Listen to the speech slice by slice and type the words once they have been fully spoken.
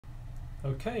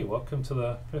Okay, welcome to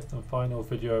the fifth and final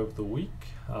video of the week.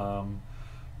 In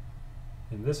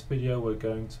this video we're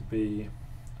going to be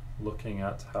looking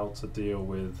at how to deal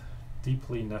with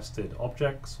deeply nested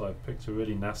objects. So I've picked a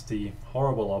really nasty,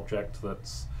 horrible object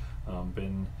that's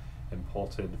been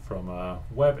imported from a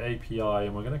web API,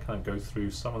 and we're going to kind of go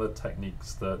through some of the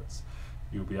techniques that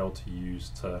you'll be able to use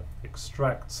to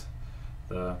extract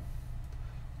the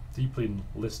deeply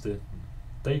listed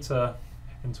data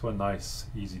into a nice,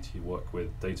 easy to work with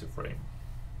data frame.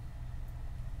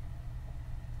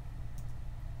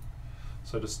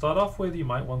 So to start off with, you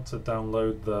might want to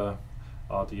download the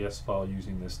RDS file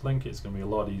using this link. It's going to be a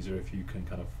lot easier if you can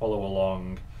kind of follow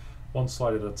along one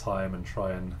slide at a time and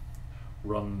try and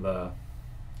run the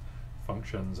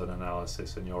functions and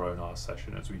analysis in your own R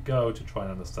session as we go to try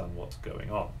and understand what's going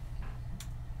on.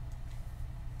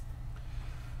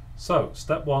 So,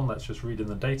 step one, let's just read in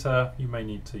the data. You may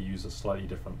need to use a slightly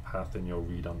different path in your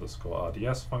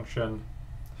read_RDS function,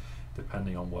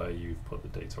 depending on where you've put the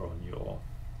data on your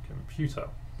computer.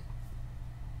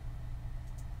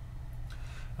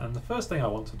 And the first thing I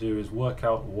want to do is work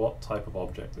out what type of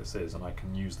object this is, and I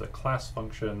can use the class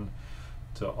function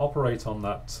to operate on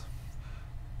that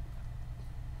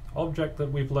object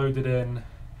that we've loaded in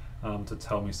to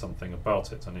tell me something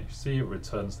about it. And you see it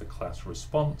returns the class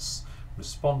response.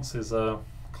 Response is a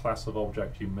class of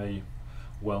object you may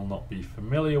well not be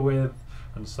familiar with,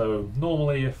 and so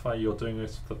normally if you're doing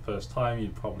this for the first time,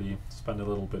 you'd probably spend a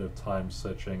little bit of time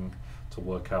searching to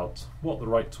work out what the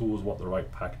right tools, what the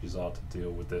right packages are to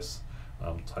deal with this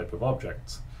type of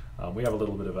object. We have a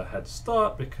little bit of a head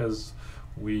start because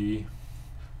we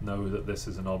know that this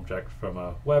is an object from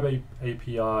a web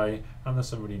API, and there's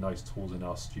some really nice tools in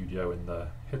RStudio in the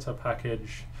hitter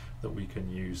package that we can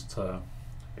use to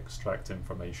extract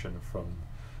information from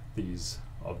these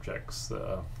objects that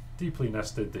are deeply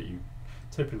nested that you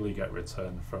typically get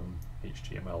returned from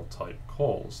HTML type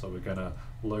calls. So we're going to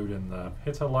load in the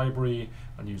hitter library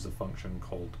and use a function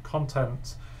called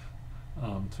content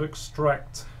to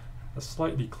extract a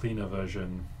slightly cleaner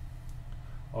version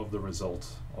of the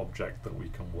result object that we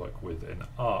can work with in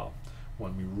R.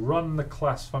 When we run the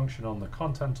class function on the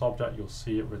content object, you'll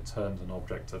see it returns an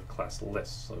object of class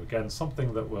list. So again,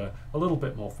 something that we're a little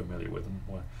bit more familiar with, and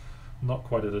we're not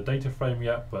quite at a data frame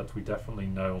yet, but we definitely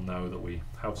know that we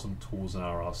have some tools in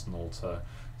our arsenal to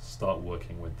start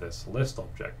working with this list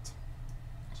object.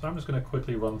 So I'm just going to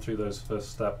quickly run through those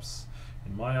first steps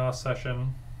in my R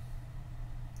session.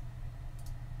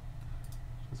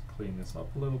 Just clean this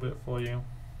up a little bit for you.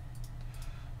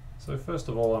 So first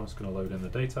of all, I'm just going to load in the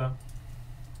data.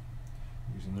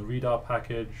 Using the readr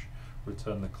package,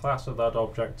 return the class of that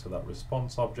object to that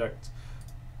response object.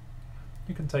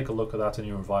 You can take a look at that in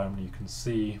your environment. You can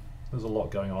see there's a lot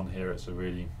going on here. It's a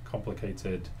really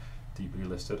complicated, deeply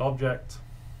listed object.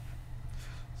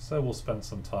 So we'll spend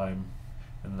some time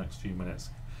in the next few minutes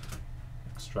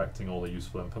extracting all the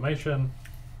useful information.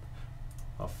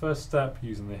 Our first step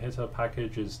using the hitter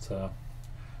package is to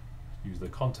use the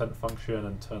content function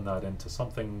and turn that into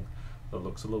something that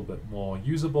looks a little bit more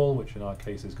usable, which in our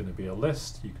case is going to be a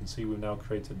list. You can see we've now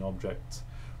created an object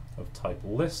of type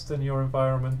list in your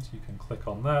environment. You can click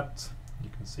on that. You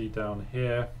can see down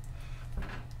here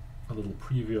a little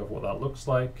preview of what that looks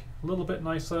like. A little bit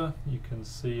nicer. You can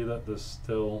see that there's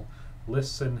still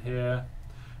lists in here.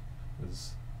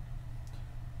 There's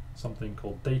something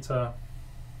called data,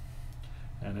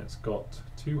 and it's got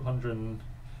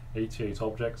 288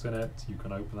 objects in it. You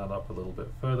can open that up a little bit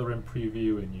further in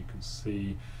preview, and you can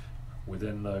see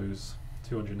within those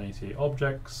 288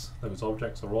 objects, those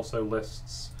objects are also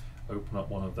lists. Open up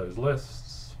one of those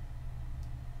lists.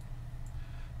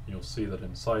 You'll see that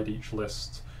inside each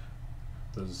list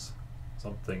there's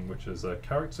something which is a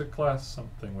character class,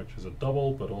 something which is a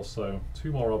double, but also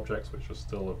two more objects which are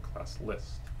still of class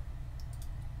list.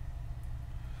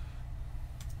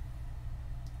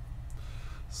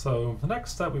 So the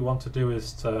next step we want to do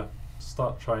is to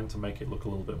start trying to make it look a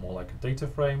little bit more like a data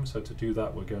frame. So to do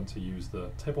that, we're going to use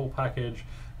the Tibble package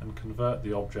and convert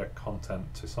the object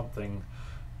content to something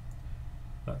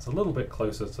that's a little bit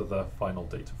closer to the final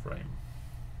data frame.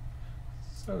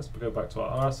 So let's go back to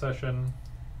our R session,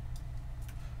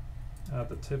 add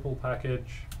the Tibble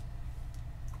package,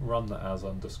 run the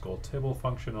as_Tibble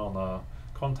function on our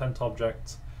content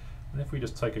object. And if we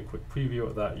just take a quick preview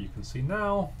of that, you can see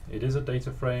now it is a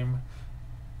data frame.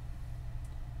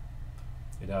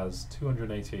 It has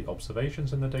 288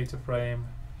 observations in the data frame.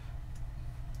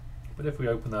 But if we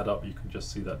open that up, you can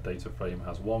just see that data frame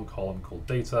has one column called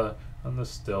data, and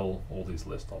there's still all these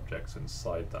list objects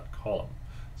inside that column.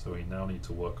 So we now need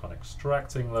to work on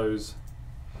extracting those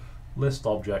list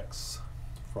objects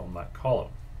from that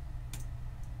column.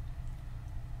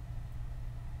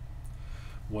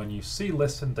 When you see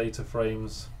lists in data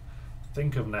frames,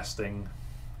 think of nesting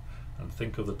and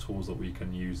think of the tools that we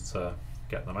can use to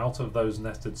get them out of those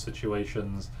nested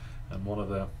situations. And one of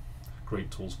the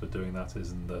great tools for doing that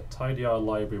is in the tidyr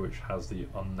library, which has the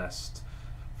unnest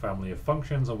family of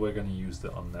functions, and we're going to use the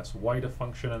unnest wider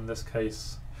function in this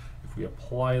case. If we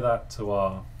apply that to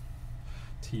our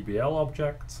TBL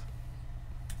object,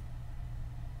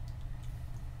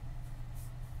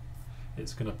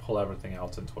 it's going to pull everything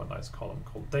out into a nice column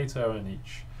called data, and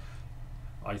each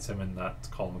item in that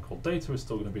column called data is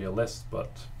still going to be a list,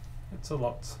 but it's a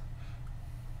lot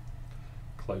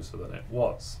closer than it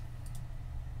was.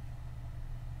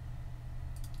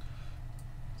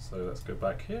 So let's go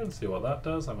back here and see what that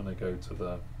does. I'm going to go to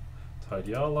the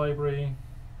tidyr library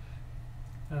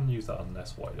and use that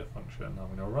unnest wider function. I'm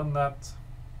going to run that,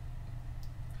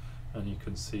 and you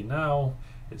can see now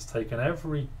it's taken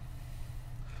every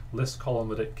list column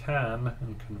that it can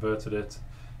and converted it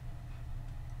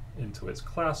into its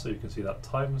class. So you can see that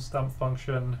timestamp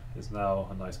function is now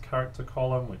a nice character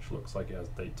column, which looks like it has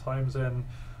date times in.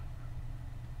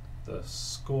 The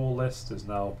score list has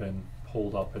now been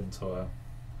pulled up into a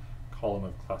column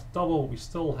of class double. We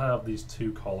still have these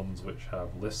two columns which have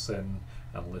lists in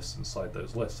and lists inside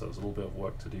those lists, so there's a little bit of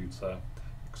work to do to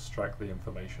extract the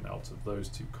information out of those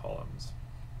two columns.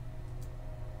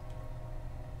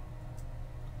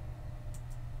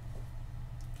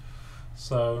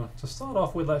 So to start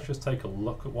off with, let's just take a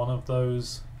look at one of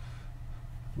those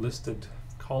listed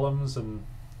columns and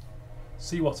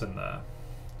see what's in there.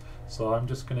 So I'm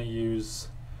just going to use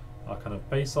our kind of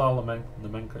base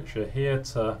nomenclature here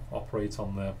to operate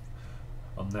on the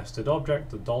unnested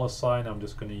object. The $sign I'm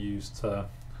just going to use to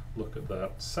look at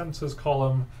the centers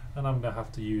column, and I'm going to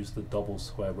have to use the double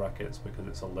square brackets because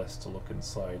it's a list to look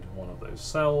inside one of those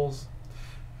cells.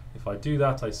 If I do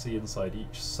that, I see inside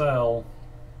each cell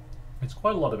it's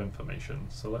quite a lot of information.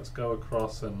 So let's go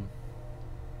across and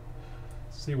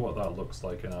see what that looks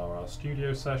like in our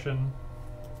RStudio session.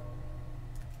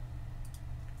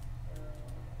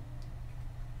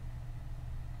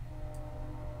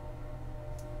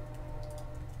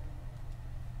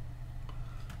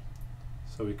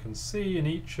 So we can see in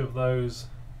each of those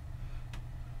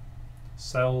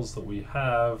cells that we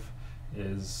have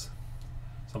is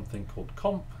something called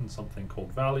comp and something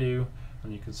called value,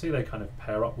 and you can see they kind of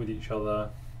pair up with each other.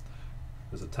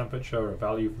 There's a temperature, a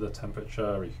value for the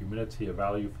temperature, a humidity, a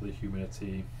value for the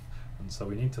humidity, and so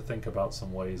we need to think about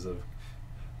some ways of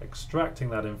extracting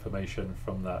that information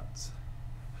from that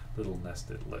little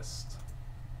nested list.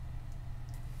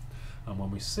 And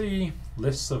when we see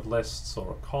lists of lists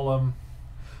or a column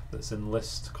that's in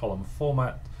list column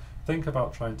format, think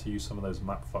about trying to use some of those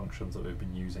map functions that we've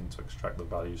been using to extract the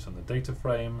values from the data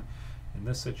frame. In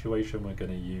this situation, we're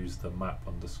going to use the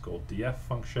map_df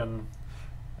function,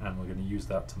 and we're going to use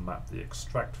that to map the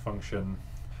extract function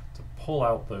to pull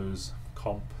out those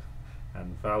comp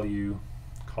and value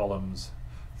columns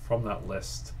from that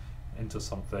list into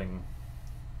something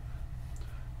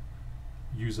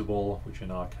usable, which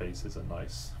in our case is a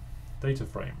nice data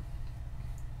frame.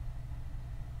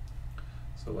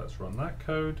 So let's run that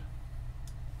code.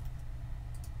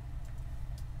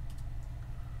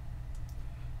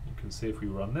 You can see if we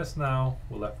run this now,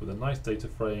 we're left with a nice data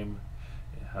frame.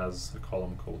 It has a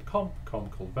column called comp, a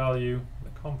column called value.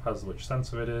 The comp has which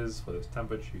sensor it is, whether it's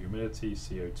temperature, humidity,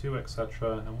 CO2,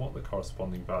 etc., and what the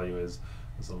corresponding value is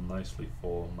a nicely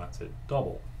formatted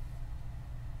double.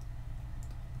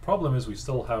 The problem is we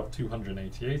still have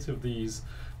 288 of these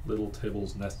little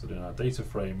tables nested in our data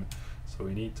frame, so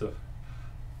we need to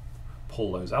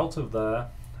pull those out of there,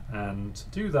 and to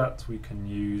do that we can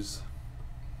use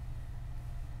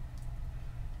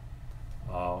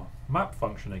our map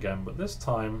function again, but this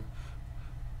time,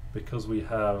 because we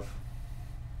have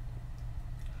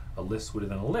a list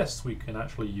within a list, we can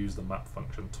actually use the map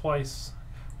function twice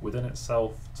within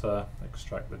itself to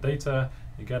extract the data.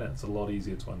 Again, it's a lot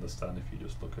easier to understand if you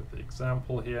just look at the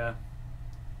example here.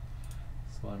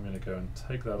 So I'm going to go and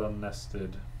take that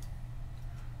unnested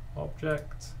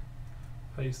object,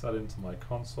 paste that into my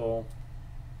console,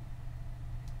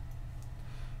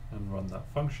 and run that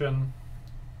function,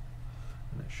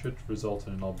 and it should result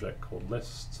in an object called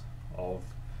list of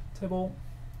tibble.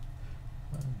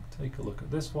 And take a look at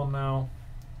this one now.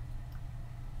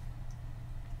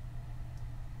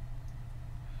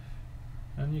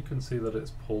 And you can see that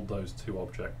it's pulled those two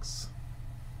objects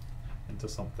into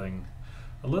something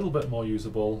a little bit more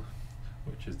usable,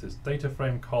 which is this data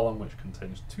frame column, which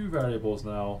contains two variables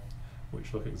now,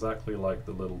 which look exactly like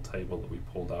the little table that we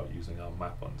pulled out using our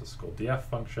map_df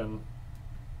function.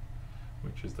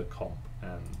 which is the comp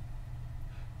and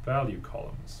value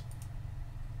columns.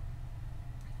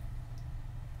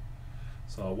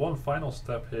 So one final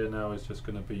step here now is just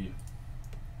going to be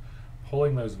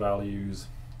pulling those values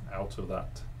out of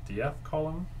that df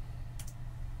column,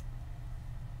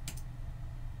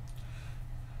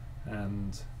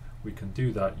 and we can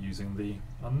do that using the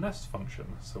unnest function.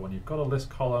 So when you've got a list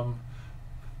column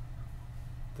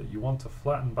that you want to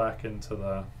flatten back into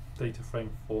the data frame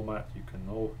format, you can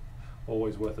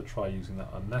always worth a try using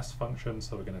that unnest function.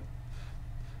 So we're going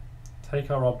to take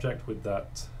our object with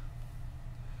that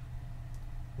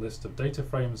list of data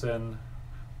frames in,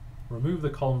 remove the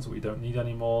columns that we don't need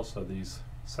anymore, so these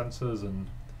sensors and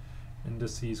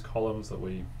indices columns that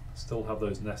we still have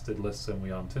those nested lists in we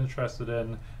aren't interested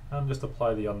in, and just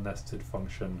apply the unnested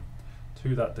function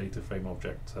to that data frame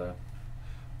object to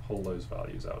pull those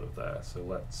values out of there. So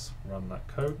let's run that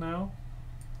code now.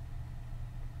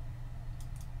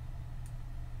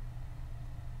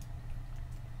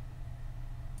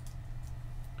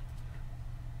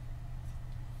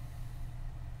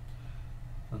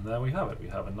 And there we have it. We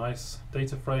have a nice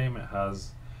data frame. It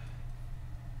has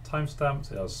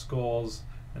timestamps, it has scores,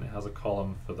 and it has a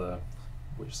column for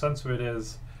which sensor it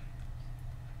is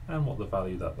and what the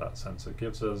value that sensor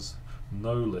gives us.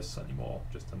 No lists anymore,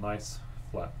 just a nice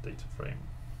flat data frame.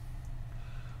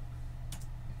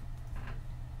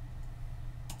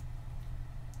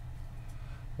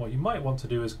 What you might want to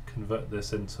do is convert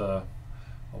this into a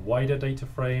wider data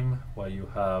frame where you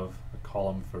have a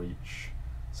column for each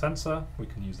sensor. We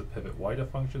can use the pivot wider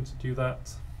function to do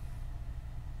that.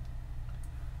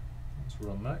 Let's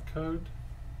run that code.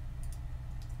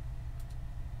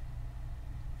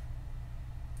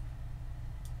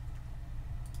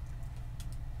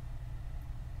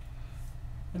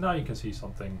 And now you can see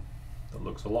something that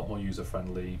looks a lot more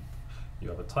user-friendly. You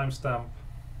have a timestamp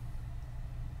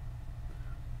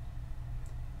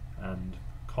and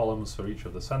columns for each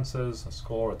of the sensors, a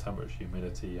score, a temperature,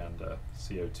 humidity, and a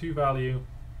CO2 value.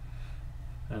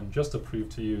 And just to prove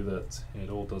to you that it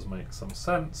all does make some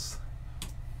sense,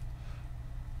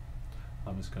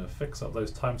 I'm just going to fix up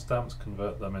those timestamps,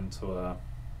 convert them into a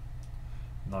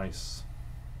nice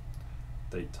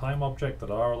date time object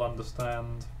that R will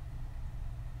understand,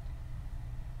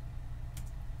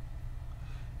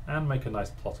 and make a nice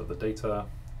plot of the data.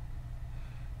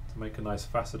 To make a nice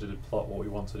faceted plot, what we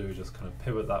want to do is just kind of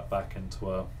pivot that back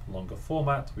into a longer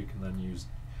format. We can then use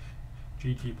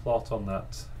ggplot on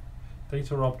that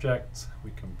data object.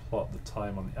 We can plot the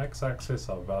time on the x-axis,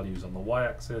 our values on the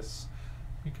y-axis.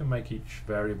 We can make each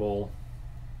variable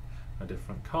a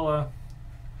different color.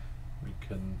 We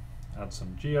can add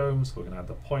some geomes. We're going to add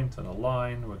the point and a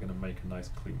line. We're going to make a nice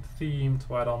clean theme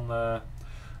to add on there.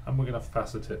 And we're going to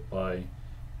facet it by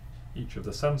each of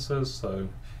the sensors. So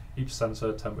each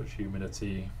sensor, temperature,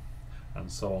 humidity,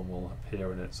 and so on will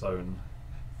appear in its own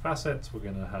facet. We're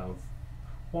going to have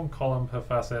one column per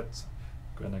facet.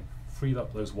 We're going to free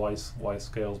up those Y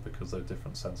scales because those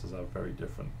different sensors have very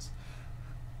different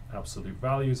absolute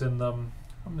values in them.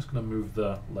 I'm just going to move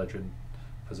the legend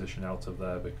position out of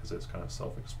there because it's kind of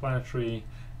self-explanatory.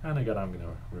 And again, I'm going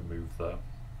to remove the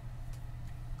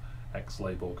X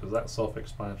label because that's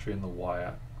self-explanatory, and the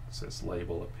Y-axis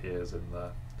label appears in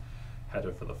the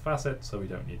header for the facet, so we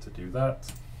don't need to do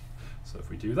that. So if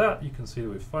we do that, you can see that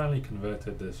we've finally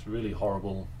converted this really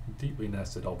horrible, deeply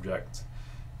nested object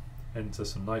into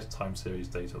some nice time series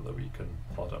data that we can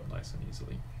plot up nice and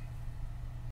easily.